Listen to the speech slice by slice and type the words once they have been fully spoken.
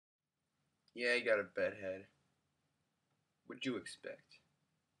Yeah, he got a bedhead. What'd you expect?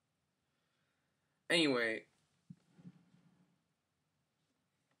 Anyway,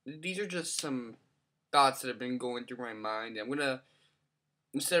 these are just some thoughts that have been going through my mind. I'm gonna,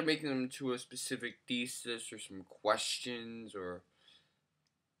 instead of making them to a specific thesis or some questions or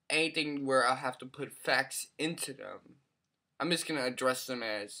anything where I'll have to put facts into them, I'm just gonna address them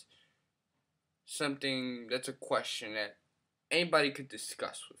as something that's a question that anybody could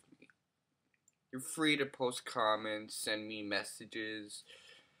discuss with me. You're free to post comments, send me messages,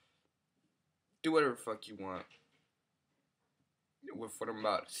 do whatever the fuck you want with what I'm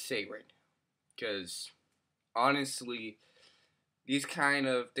about to say right now. Because honestly, these kind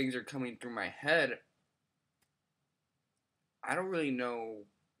of things are coming through my head. I don't really know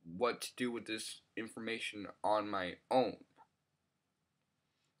what to do with this information on my own.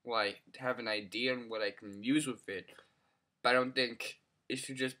 Like, have an idea on what I can use with it, but I don't think it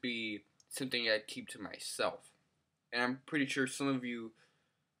should just be something I keep to myself. And I'm pretty sure some of you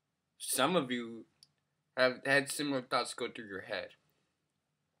have had similar thoughts go through your head.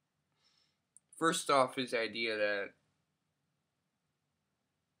 First off is the idea that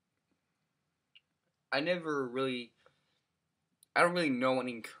I never really, I don't really know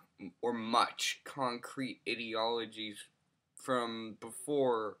any or much concrete ideologies from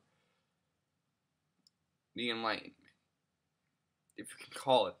before the enlightenment, if you can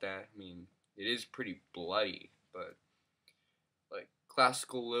call it that. I mean, it is pretty bloody, but like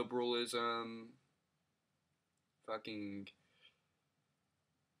classical liberalism, fucking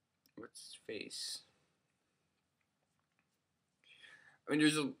what's his face? I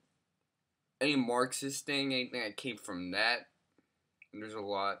mean, any Marxist thing, anything that came from that, and there's a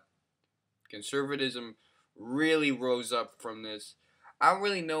lot. Conservatism really rose up from this. I don't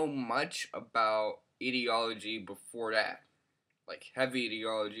really know much about ideology before that, like heavy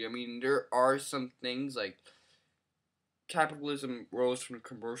ideology. I mean, there are some things like capitalism rose from the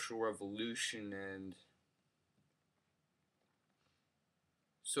commercial revolution, and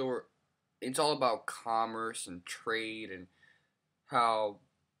so it's all about commerce and trade and how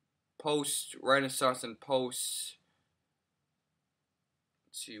post Renaissance and post.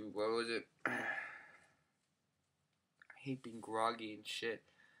 Let's see, what was it? I hate being groggy and shit.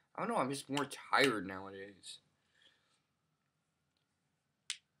 I don't know. I'm just more tired nowadays.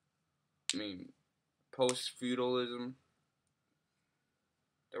 I mean, post feudalism.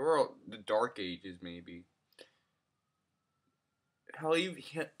 There were the Dark Ages, maybe. Hell,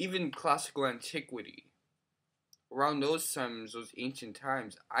 even classical antiquity. Around those times, those ancient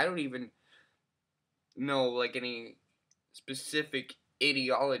times, I don't even know like any specific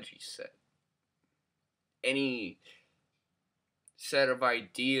ideology set. Any set of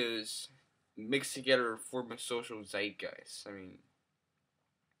ideas mixed together to form a social zeitgeist. I mean,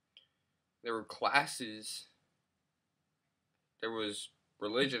 there were classes, there was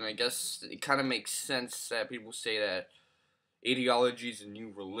religion. I guess it kind of makes sense that people say that ideology is a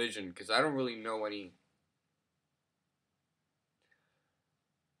new religion because I don't really know any.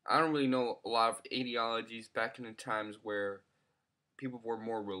 I don't really know a lot of ideologies back in the times where people were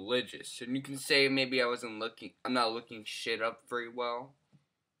more religious. And you can say maybe I'm not looking shit up very well.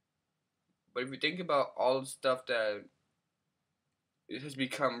 But if you think about all the stuff that it has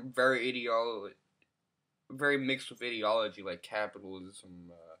become very mixed with ideology, like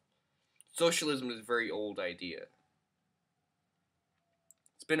capitalism, socialism is a very old idea.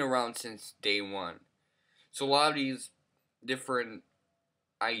 It's been around since day one. So a lot of these different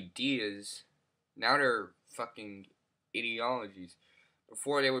ideas, now they're fucking ideologies.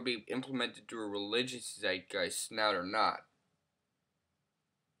 Before they would be implemented through a religious zeitgeist, now they're not.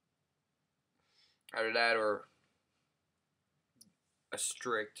 Either that or a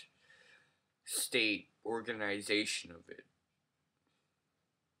strict state organization of it.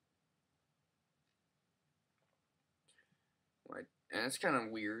 Right? And that's kind of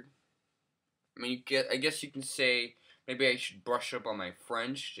weird. I mean, I guess you can say maybe I should brush up on my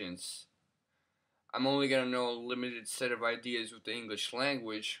French since I'm only gonna know a limited set of ideas with the English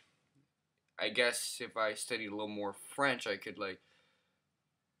language. I guess if I studied a little more French, I could like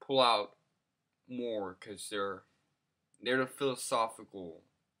pull out more because they're the philosophical.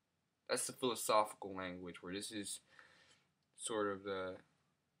 That's the philosophical language where this is sort of the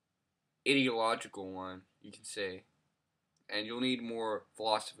ideological one, you can say. And you'll need more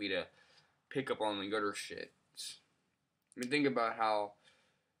philosophy to pick up on the other shit. I mean, think about how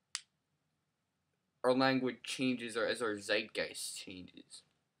our language changes as our zeitgeist changes.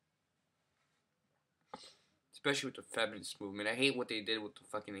 Especially with the feminist movement. I hate what they did with the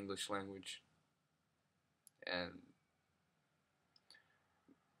fucking English language. And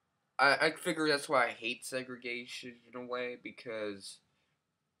I figure that's why I hate segregation in a way, because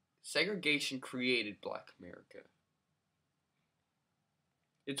segregation created Black America.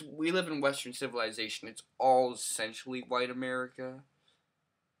 We live in Western civilization. It's all essentially white America.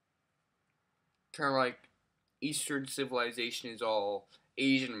 Kind of like Eastern civilization is all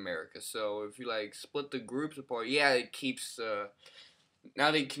Asian America. So if you like split the groups apart, yeah, it keeps.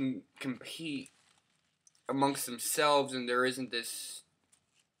 Now they can compete amongst themselves, and there isn't this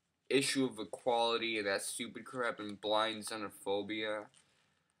issue of equality and that stupid crap and blind xenophobia,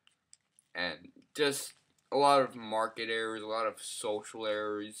 and just a lot of market errors, a lot of social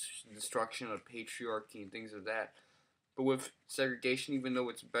errors, destruction of patriarchy and things of that. But with segregation, even though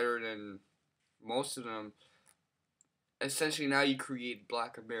it's better than most of them, essentially now you create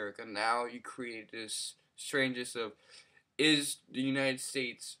Black America. Now you create this strangeness of, is the United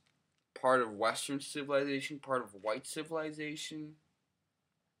States part of Western civilization, part of white civilization?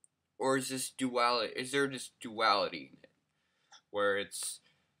 Or is this duality? Is there this duality in it, where it's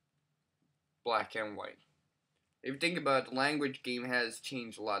black and white? If you think about it, the language game has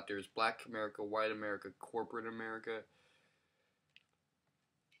changed a lot. There's Black America, White America, Corporate America,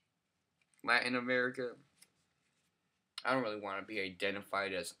 Latin America. I don't really want to be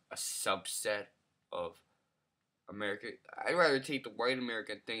identified as a subset of America. I'd rather take the white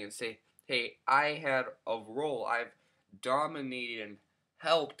American thing and say, hey, I had a role. I've dominated and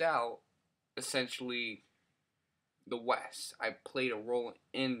helped out, essentially, the West. I played a role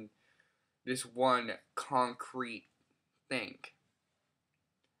in this one concrete thing.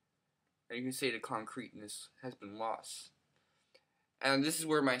 And you can say the concreteness has been lost. And this is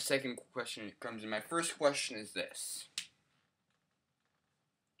where my second question comes in. My first question is this: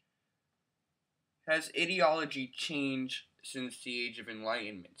 has ideology changed since the Age of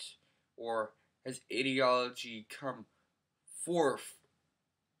Enlightenment? Or has ideology come forth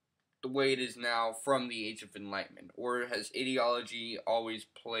the way it is now from the Age of Enlightenment? Or has ideology always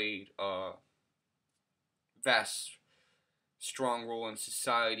played a vast, strong role in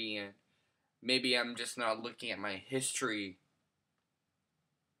society, and maybe I'm just not looking at my history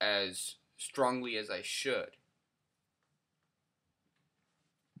as strongly as I should?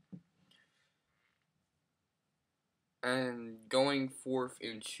 And going forth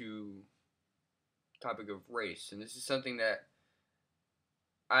into topic of race, and this is something that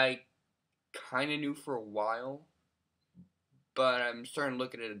I kind of knew for a while, but I'm starting to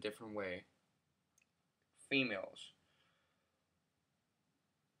look at it a different way. Females.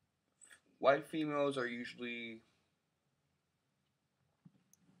 White females are usually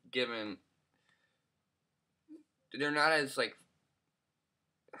given, they're not as like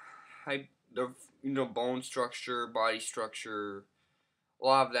high, the bone structure, body structure, a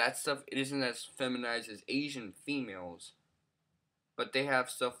lot of that stuff, it isn't as feminized as Asian females. But they have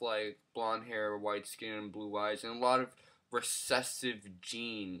stuff like blonde hair, white skin, and blue eyes, and a lot of recessive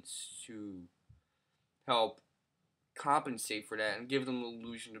genes to help compensate for that and give them the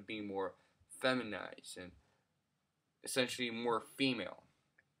illusion of being more feminized and essentially more female,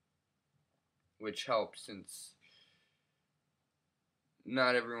 which helps, since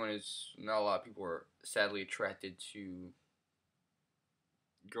not a lot of people are sadly attracted to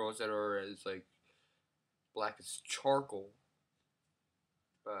girls that are as like black as charcoal.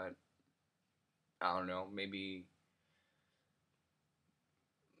 But I don't know, maybe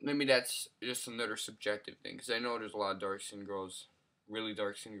that's just another subjective thing, because I know there's a lot of dark skinned girls, really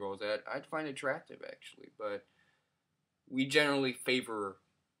dark skinned girls, that I'd find attractive actually, but we generally favor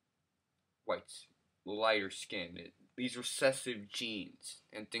whites, lighter skin, these recessive genes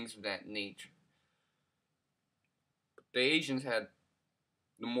and things of that nature. But the Asians had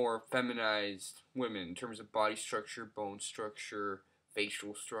the more feminized women in terms of body structure, bone structure,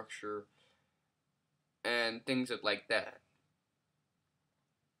 facial structure, and things like that.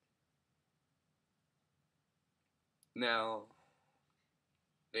 Now,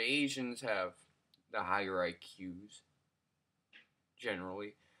 the Asians have the higher IQs,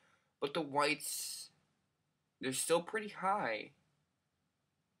 generally, but the whites, they're still pretty high,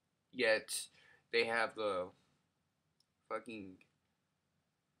 yet they have the fucking,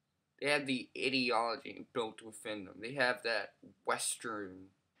 they have the ideology built within them. They have that Western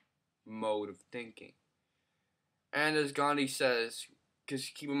mode of thinking. And as Gandhi says, because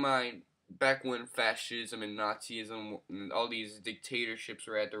keep in mind, back when fascism and Nazism and all these dictatorships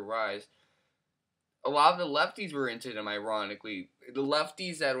were at their rise, a lot of the lefties were into them, ironically. The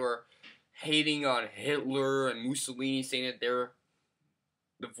lefties that were hating on Hitler and Mussolini, saying that they're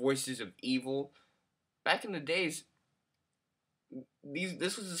the voices of evil. Back in the days,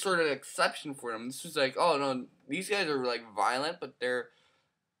 this was a sort of exception for them. This was like, oh no, these guys are like violent, but they're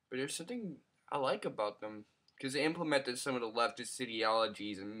But there's something I like about them because they implemented some of the leftist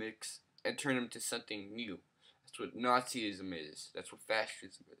ideologies and turned them to something new. That's what Nazism is. That's what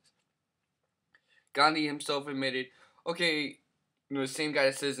fascism is. Gandhi himself admitted, okay, the same guy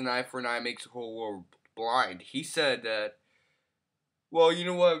that says an eye for an eye makes the whole world blind. He said that, well, you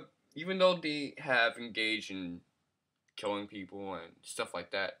know what? Even though they have engaged in killing people and stuff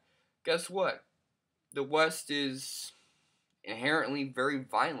like that, guess what? The West is inherently very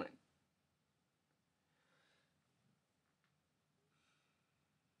violent.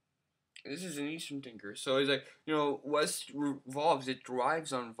 This is an Eastern thinker. So he's like, West revolves, it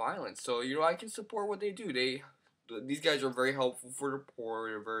thrives on violence. So, I can support what they do. These guys are very helpful for the poor.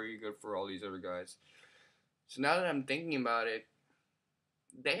 They're very good for all these other guys. So now that I'm thinking about it,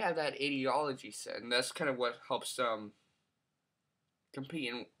 they have that ideology set, and that's kind of what helps them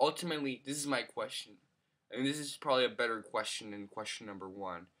compete. And ultimately, this is my question, and this is probably a better question than question number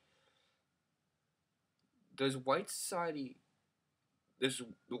one. Does white society, the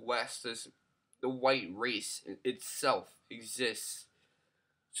West, the white race itself exists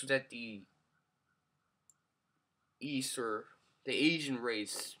so that the East or the Asian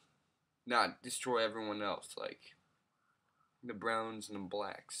race not destroy everyone else, like the browns and the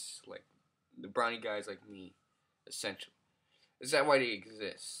blacks, like the brownie guys like me, essentially? Is that why they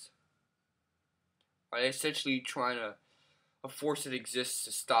exist? Are they essentially trying to a force that exists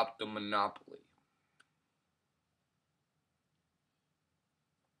to stop the monopoly?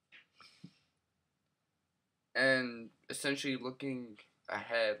 And essentially looking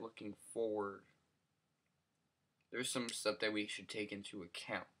ahead, looking forward, there's some stuff that we should take into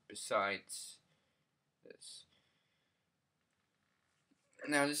account besides this.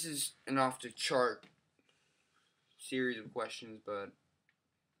 Now, this is an off the chart series of questions, but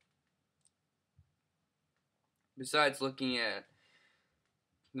besides looking at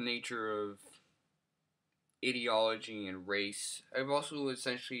the nature of ideology and race, I've also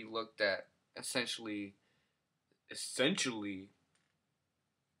essentially looked at essentially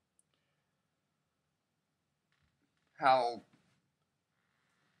how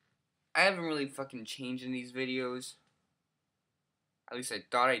I haven't really fucking changed in these videos. At least I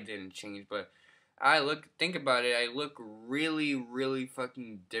thought I didn't change, but think about it, I look really, really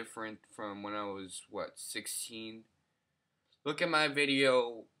fucking different from when I was, 16? Look at my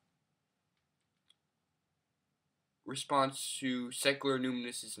video response to secular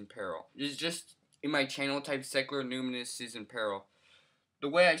numinous is in peril. It's just in my channel type secular numinous is in peril. The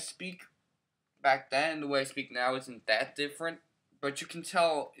way I speak back then, the way I speak now isn't that different, but you can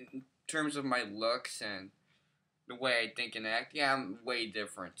tell in terms of my looks and the way I think and act, yeah, I'm way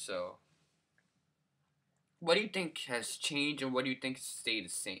different. So, what do you think has changed and what do you think has stayed the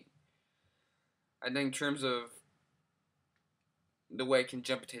same? I think in terms of the way I can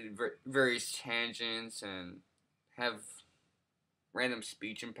jump into various tangents and have random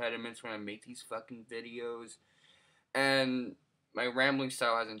speech impediments when I make these fucking videos, and my rambling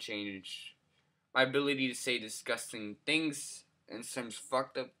style hasn't changed. My ability to say disgusting things and some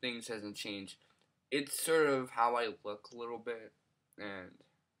fucked up things hasn't changed. It's sort of how I look a little bit, and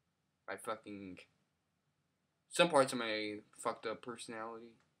my fucking some parts of my fucked up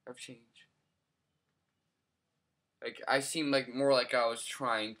personality have changed. Like, I seem like more like I was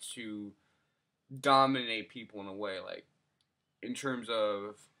trying to dominate people in a way, like in terms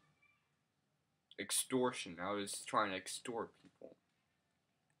of extortion. I was trying to extort people.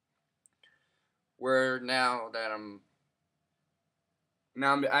 Where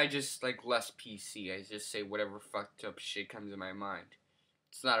I just like less PC. I just say whatever fucked up shit comes in my mind.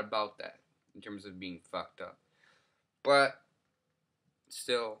 It's not about that in terms of being fucked up. But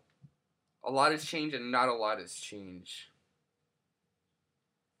still, a lot has changed and not a lot has changed.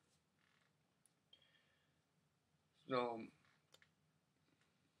 So,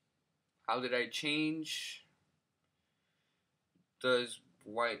 how did I change? Does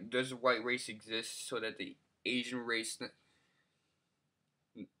the white race exist so that the Asian race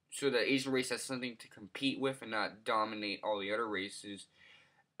has something to compete with and not dominate all the other races?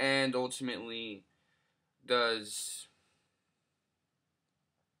 And ultimately, does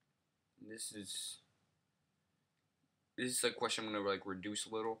this is a question I'm gonna like reduce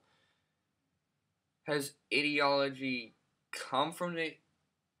a little. Has ideology come from the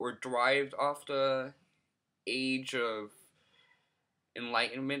or derived off the age of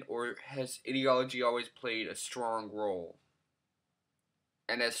enlightenment, or has ideology always played a strong role,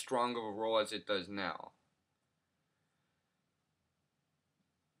 and as strong of a role as it does now?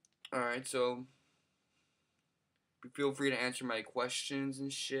 Alright, so feel free to answer my questions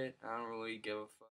and shit. I don't really give a